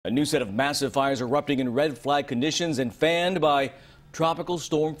A new set of massive fires erupting in red flag conditions and fanned by tropical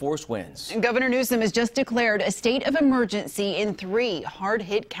storm force winds. Governor Newsom has just declared a state of emergency in 3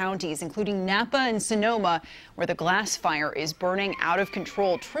 hard-hit counties, including Napa and Sonoma, where the glass fire is burning out of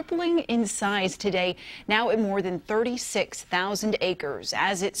control, tripling in size today, now at more than 36,000 acres.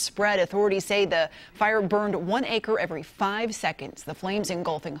 As it spread, authorities say the fire burned 1 acre every 5 seconds, the flames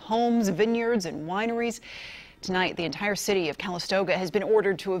engulfing homes, vineyards, and wineries. Tonight, the entire city of Calistoga has been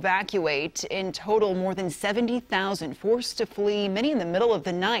ordered to evacuate. In total, more than 70,000 forced to flee, many in the middle of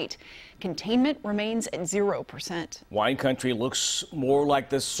the night. Containment remains at 0%. Wine country looks more like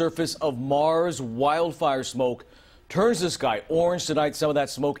the surface of Mars. Wildfire smoke turns the sky orange tonight. Some of that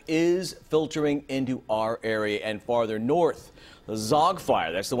smoke is filtering into our area and farther north. The Zog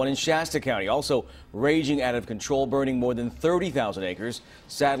fire, that's the one in Shasta County, also raging out of control, burning more than 30,000 acres,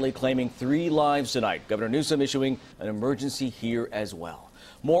 sadly claiming 3 lives tonight. Governor Newsom issuing an emergency here as well.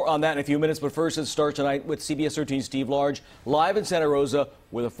 More on that in a few minutes, but first, let's start tonight with CBS 13's Steve Large, live in Santa Rosa,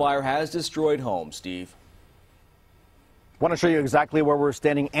 where the fire has destroyed homes. Steve. I want to show you exactly where we're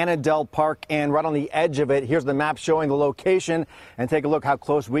standing, Annandale Park, and right on the edge of it, here's the map showing the location, and take a look how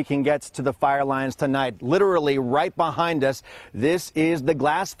close we can get to the fire lines tonight. Literally right behind us, this is the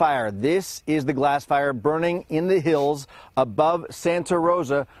glass fire. This is the glass fire burning in the hills above Santa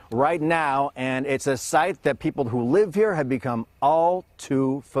Rosa right now, and it's a site that people who live here have become all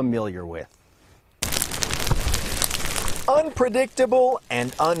too familiar with. Unpredictable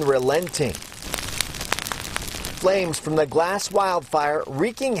and unrelenting. Flames from the glass wildfire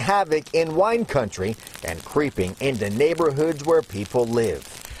wreaking havoc in wine country and creeping into neighborhoods where people live.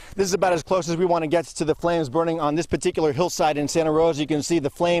 This is about as close as we want to get to the flames burning on this particular hillside in Santa Rosa. You can see the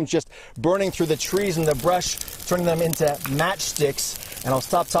flames just burning through the trees and the brush, turning them into matchsticks. And I'll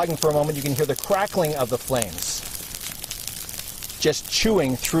stop talking for a moment. You can hear the crackling of the flames just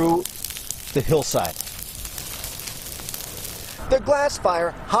chewing through the hillside. The glass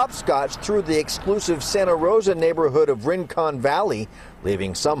fire hopscotched through the exclusive Santa Rosa neighborhood of Rincon Valley,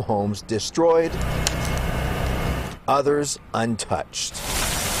 leaving some homes destroyed, others untouched.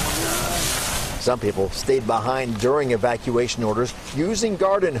 Some people stayed behind during evacuation orders, using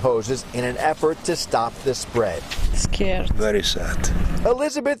garden hoses in an effort to stop the spread. Scared. Very sad.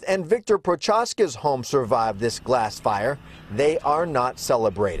 Elizabeth and Victor Prochaska's home survived this glass fire. They are not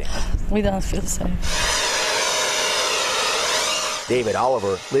celebrating. We don't feel safe. David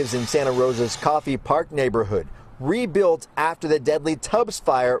Oliver lives in Santa Rosa's Coffee Park neighborhood, rebuilt after the deadly Tubbs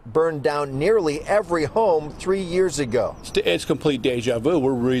fire burned down nearly every home 3 years ago. It's complete deja vu.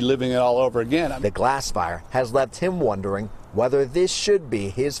 We're reliving it all over again. The glass fire has left him wondering whether this should be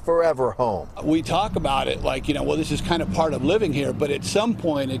his forever home. We talk about it like, well, this is kind of part of living here, but at some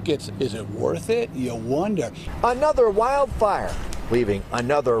point it gets, is it worth it? You wonder. Another wildfire, leaving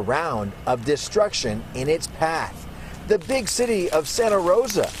another round of destruction in its path. The big city of Santa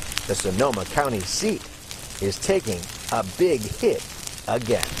Rosa, the Sonoma County seat, is taking a big hit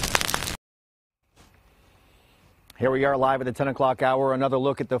again. Here we are live at the 10 o'clock hour. Another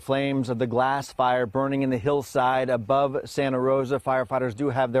look at the flames of the glass fire burning in the hillside above Santa Rosa. Firefighters do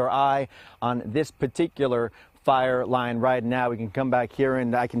have their eye on this particular fire line right now. We can come back here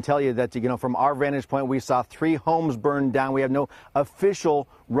and I can tell you that, from our vantage point, we saw 3 homes burned down. We have no official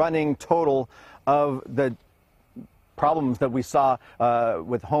running total of the problems that we saw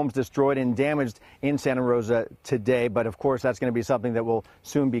with homes destroyed and damaged in Santa Rosa today. But of course, that's going to be something that will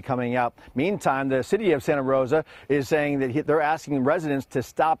soon be coming out. Meantime, the city of Santa Rosa is saying that they're asking residents to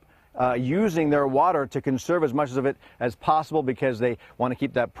stop using their water, to conserve as much of it as possible, because they want to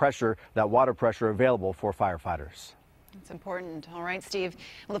keep that water pressure available for firefighters. That's important. All right, Steve.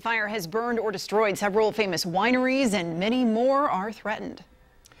 Well, the fire has burned or destroyed several famous wineries, and many more are threatened.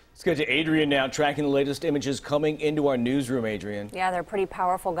 Let's get to Adrian now, tracking the latest images coming into our newsroom. Adrian. Yeah, they're pretty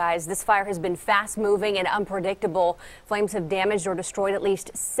powerful, guys. This fire has been fast-moving and unpredictable. Flames have damaged or destroyed at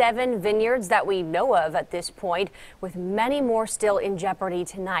least 7 vineyards that we know of at this point, with many more still in jeopardy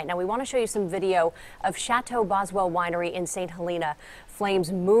tonight. Now, we want to show you some video of Chateau Boswell Winery in St. Helena.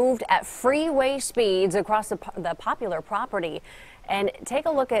 Flames moved at freeway speeds across the popular property. And take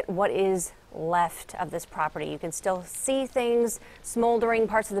a look at what is left of this property. You can still see things smoldering,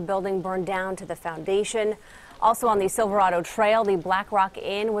 parts of the building burned down to the foundation. Also on the Silverado Trail, the Black Rock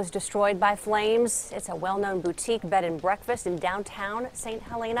Inn was destroyed by flames. It's a well-known boutique bed and breakfast in downtown St.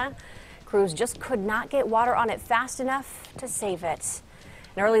 Helena. Crews just could not get water on it fast enough to save it.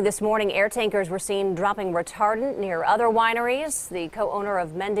 And early this morning, air tankers were seen dropping retardant near other wineries. The co-owner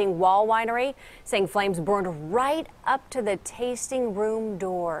of Mending Wall Winery saying flames burned right up to the tasting room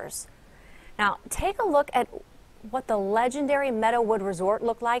doors. Now, take a look at what the legendary Meadowood Resort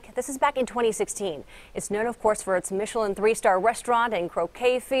looked like. This is back in 2016. It's known, of course, for its Michelin 3-star restaurant and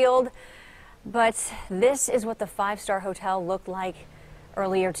croquet field. But this is what the 5-star hotel looked like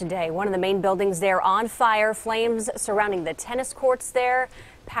earlier today. One of the main buildings there on fire, flames surrounding the tennis courts there,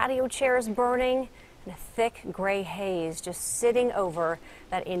 patio chairs burning, and a thick gray haze just sitting over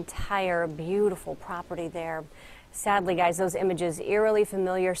that entire beautiful property there. Sadly, guys, those images, eerily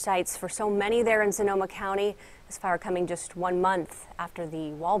familiar sights for so many there in Sonoma County. This fire coming just 1 month after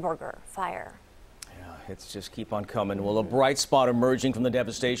the Wahlburger fire. It's just keep on coming. Well, a bright spot emerging from the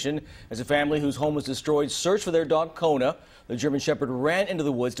devastation as a family whose home was destroyed searched for their dog Kona. The German Shepherd ran into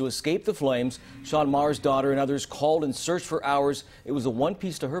the woods to escape the flames. Sean Marr's daughter and others called and searched for hours. It was the one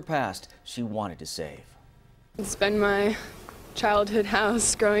piece to her past she wanted to save. It's been my childhood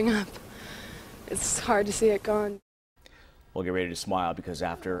house growing up. It's hard to see it gone. We'll get ready to smile because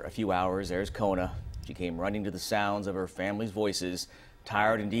after a few hours, there's Kona. She came running to the sounds of her family's voices,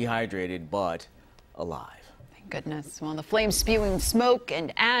 tired and dehydrated, but alive. Thank goodness. Well, the flames spewing smoke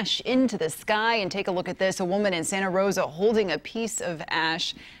and ash into the sky. And take a look at this. A woman in Santa Rosa holding a piece of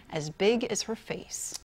ash as big as her face.